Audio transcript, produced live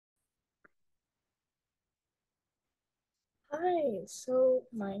Hi, so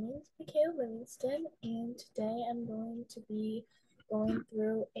my name is Michaela Livingston, and today I'm going to be going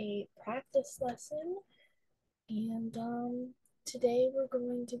through a practice lesson. And today we're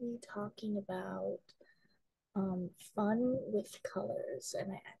going to be talking about fun with colors,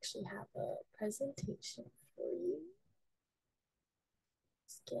 and I actually have a presentation for you.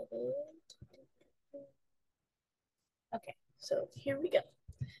 Let's get it. Okay, so here we go.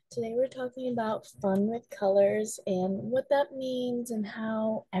 Today we're talking about fun with colors and what that means and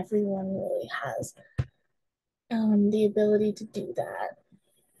how everyone really has the ability to do that.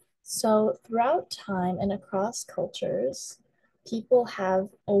 So, throughout time and across cultures, people have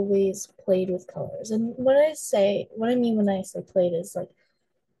always played with colors. And what I mean when I say played is like,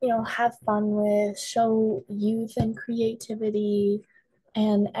 have fun with, show youth and creativity.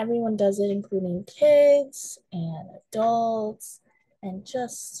 And everyone does it, including kids and adults and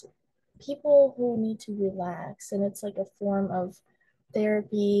just people who need to relax. And it's like a form of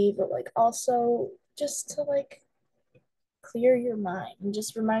therapy, but like also just to like clear your mind and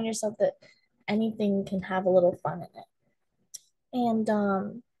just remind yourself that anything can have a little fun in it. And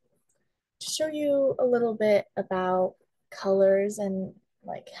to show you a little bit about colors and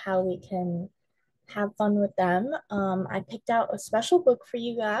like how we can have fun with them, I picked out a special book for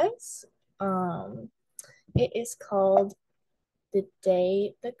you guys. Um, it is called The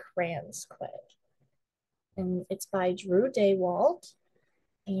Day the Crayons Quit, and it's by Drew Daywalt.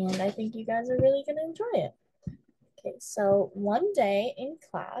 And I think you guys are really going to enjoy it. Okay, so one day in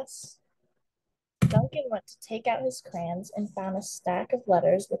class, Duncan went to take out his crayons and found a stack of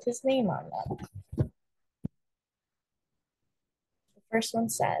letters with his name on them. The first one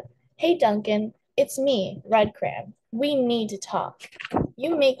said, "Hey Duncan, it's me, Red Crayon. We need to talk.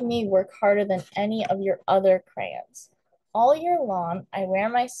 You make me work harder than any of your other crayons. All year long, I wear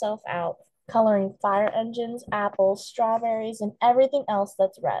myself out coloring fire engines, apples, strawberries, and everything else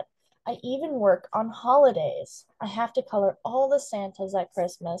that's red. I even work on holidays. I have to color all the Santas at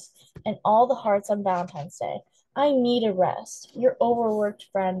Christmas and all the hearts on Valentine's Day. I need a rest. Your overworked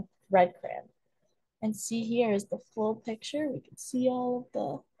friend, Red Crayon." And see, here is the full picture. We can see all of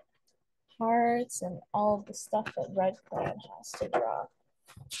the hearts and all of the stuff that Red Crayon has to draw.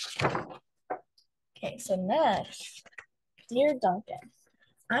 Okay, so next, dear Duncan,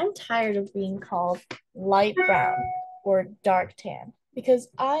 I'm tired of being called light brown or dark tan because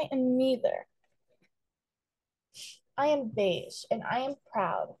I am neither. I am beige and I am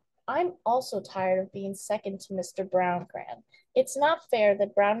proud. I'm also tired of being second to Mr. Brown Crayon. It's not fair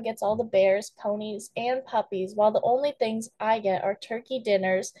that Brown gets all the bears, ponies, and puppies, while the only things I get are turkey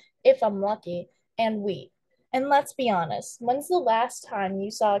dinners, if I'm lucky, and wheat. And let's be honest, when's the last time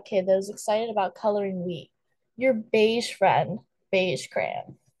you saw a kid that was excited about coloring wheat? Your beige friend, Beige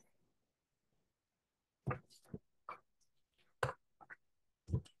Crayon.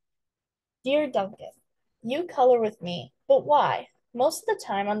 Dear Duncan, you color with me, but why? Most of the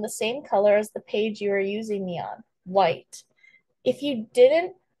time on the same color as the page you are using me on, white. If you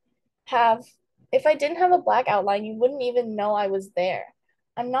didn't have, if I didn't have a black outline, you wouldn't even know I was there.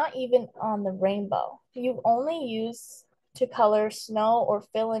 I'm not even on the rainbow. You only use to color snow or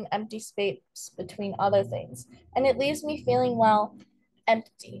fill in empty space between other things, and it leaves me feeling, well,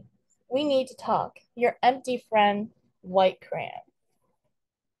 empty. We need to talk. Your empty friend, White Crayon.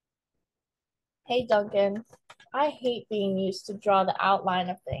 Hey Duncan, I hate being used to draw the outline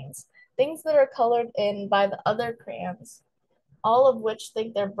of things, things that are colored in by the other crayons, all of which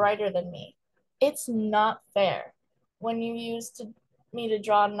think they're brighter than me. It's not fair. When you me to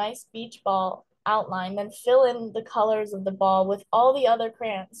draw a nice beach ball outline, then fill in the colors of the ball with all the other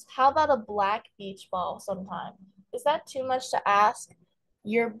crayons. How about a black beach ball sometime? Is that too much to ask?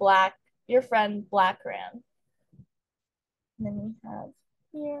 Your friend Black Crayon. And then we have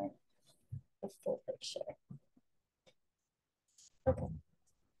here the full picture. Okay.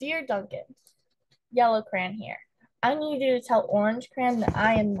 Dear Duncan, Yellow Crayon here. I need you to tell Orange Crayon that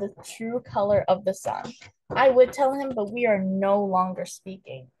I am the true color of the sun. I would tell him, but we are no longer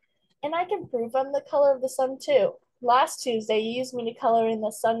speaking. And I can prove I'm the color of the sun too. Last Tuesday, you used me to color in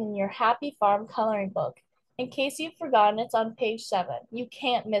the sun in your Happy Farm coloring book. In case you've forgotten, it's on page 7. You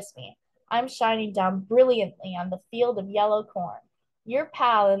can't miss me. I'm shining down brilliantly on the field of yellow corn. Your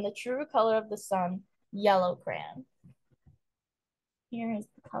pal in the true color of the sun, Yellow Crayon. Here is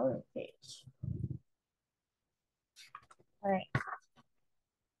the color page. All right.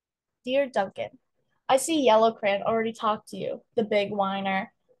 Dear Duncan, I see Yellow Crayon already talked to you, the big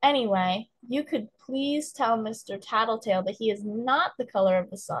whiner. Anyway, you could please tell Mr. Tattletale that he is not the color of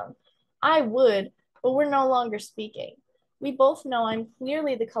the sun. I would, but we're no longer speaking. We both know I'm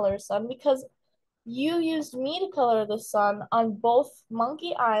clearly the color of sun because You used me to color the sun on both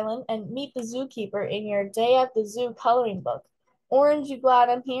Monkey Island and Meet the Zookeeper in your Day at the Zoo coloring book. Orange, you glad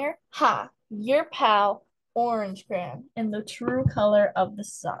I'm here? Ha! Your pal, Orange Crayon, in the true color of the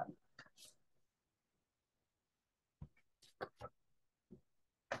sun.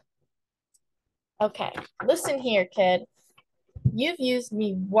 Okay, listen here, kid. You've used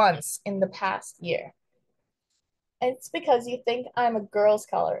me once in the past year. It's because you think I'm a girl's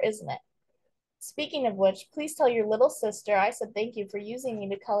color, isn't it? Speaking of which, please tell your little sister I said thank you for using me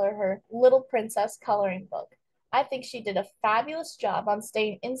to color her Little Princess coloring book. I think she did a fabulous job on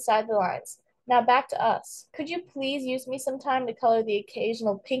staying inside the lines. Now back to us. Could you please use me sometime to color the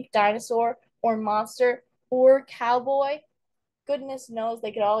occasional pink dinosaur or monster or cowboy? Goodness knows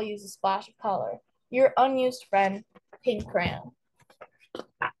they could all use a splash of color. Your unused friend, Pink Crayon.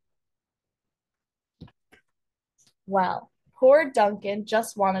 Well, poor Duncan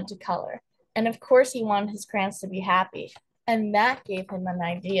just wanted to color. And of course, he wanted his crayons to be happy. And that gave him an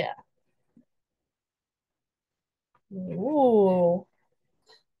idea. Ooh.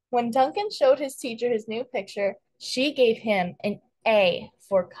 When Duncan showed his teacher his new picture, she gave him an A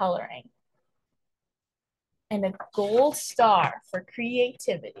for coloring and a gold star for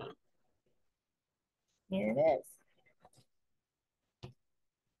creativity. Here it is.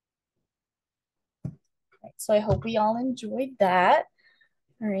 Right, so I hope we all enjoyed that.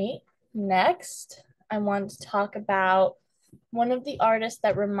 All right. Next, I want to talk about one of the artists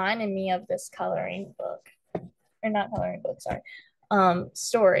that reminded me of this coloring book, or not coloring book, sorry,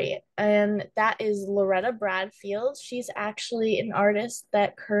 story. And that is Loretta Bradfield. She's actually an artist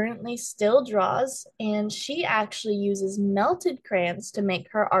that currently still draws, and she actually uses melted crayons to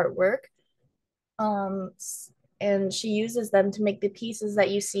make her artwork. Um, and she uses them to make the pieces that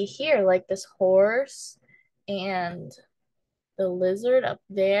you see here, like this horse and the lizard up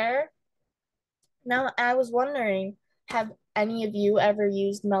there. Now, I was wondering, have any of you ever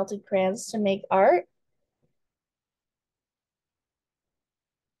used melted crayons to make art?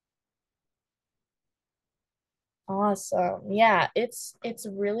 Awesome. Yeah, it's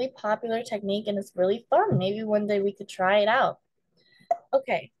a really popular technique and it's really fun. Maybe one day we could try it out.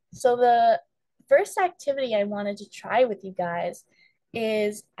 Okay, so the first activity I wanted to try with you guys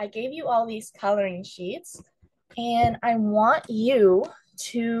is I gave you all these coloring sheets and I want you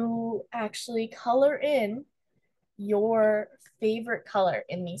to actually color in your favorite color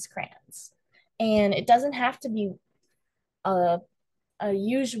in these crayons. And it doesn't have to be a a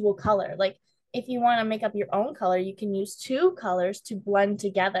usual color. Like if you want to make up your own color, you can use two colors to blend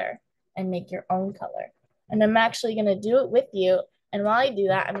together and make your own color. And I'm actually going to do it with you. And while I do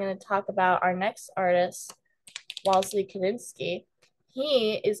that, I'm going to talk about our next artist, Walsley Kaninsky.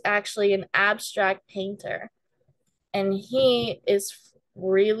 He is actually an abstract painter and he is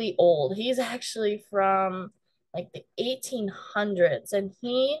really old. He's actually from like the 1800s and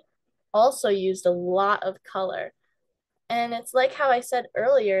he also used a lot of color. And it's like how I said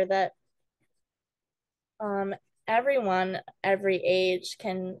earlier that um, everyone, every age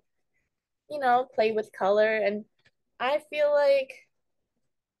can, play with color. And I feel like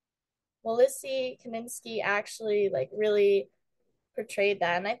Walisy Kaminsky actually like really portrayed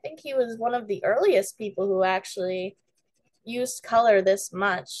that. And I think he was one of the earliest people who actually used color this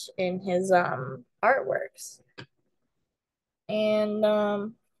much in his artworks.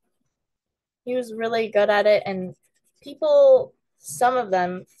 And he was really good at it. And people, some of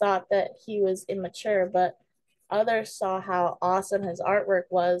them thought that he was immature, but others saw how awesome his artwork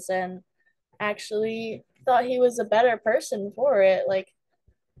was and actually thought he was a better person for it. Like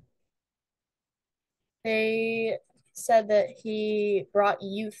they said that he brought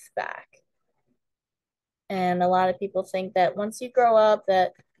youth back. And a lot of people think that once you grow up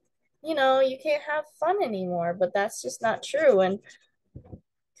that you can't have fun anymore, but that's just not true. And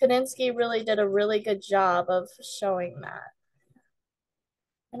Kaninsky really did a really good job of showing that.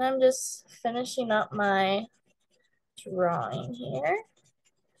 And I'm just finishing up my drawing here.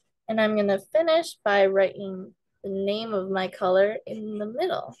 And I'm going to finish by writing the name of my color in the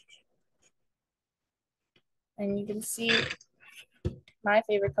middle. And you can see my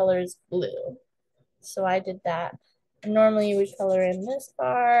favorite color is blue. So I did that. And normally you would color in this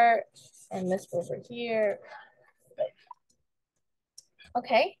part and this over here.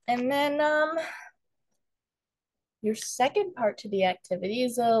 Okay, and then your second part to the activity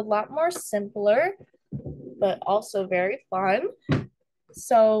is a lot more simpler, but also very fun.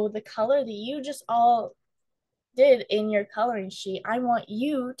 So the color that you just all did in your coloring sheet, I want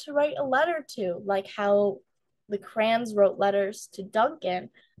you to write a letter to, like how the crayons wrote letters to Duncan.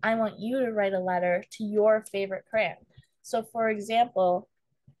 I want you to write a letter to your favorite crayon. So, for example,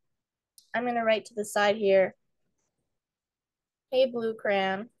 I'm gonna write to the side here. Hey, Blue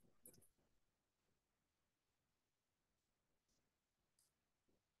Crayon.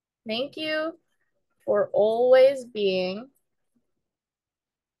 Thank you for always being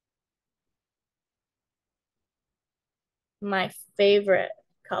my favorite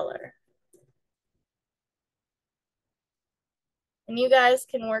color. And you guys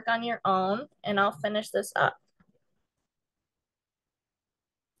can work on your own, and I'll finish this up.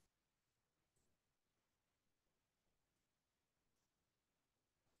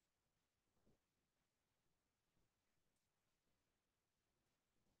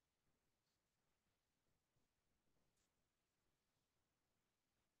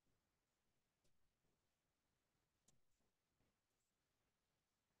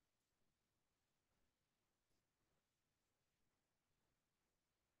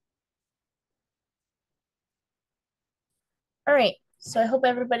 All right, so I hope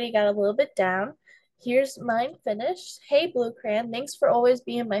everybody got a little bit down. Here's mine finished. Hey, Blue Crayon, thanks for always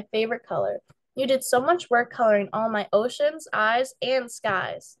being my favorite color. You did so much work coloring all my oceans, eyes, and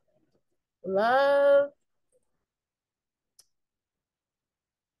skies. Love,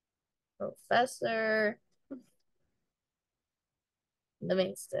 Professor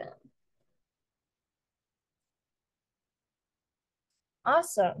Livingston.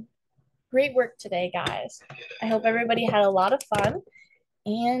 Awesome. Great work today, guys. I hope everybody had a lot of fun.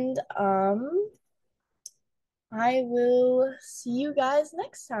 And I will see you guys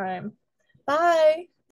next time. Bye.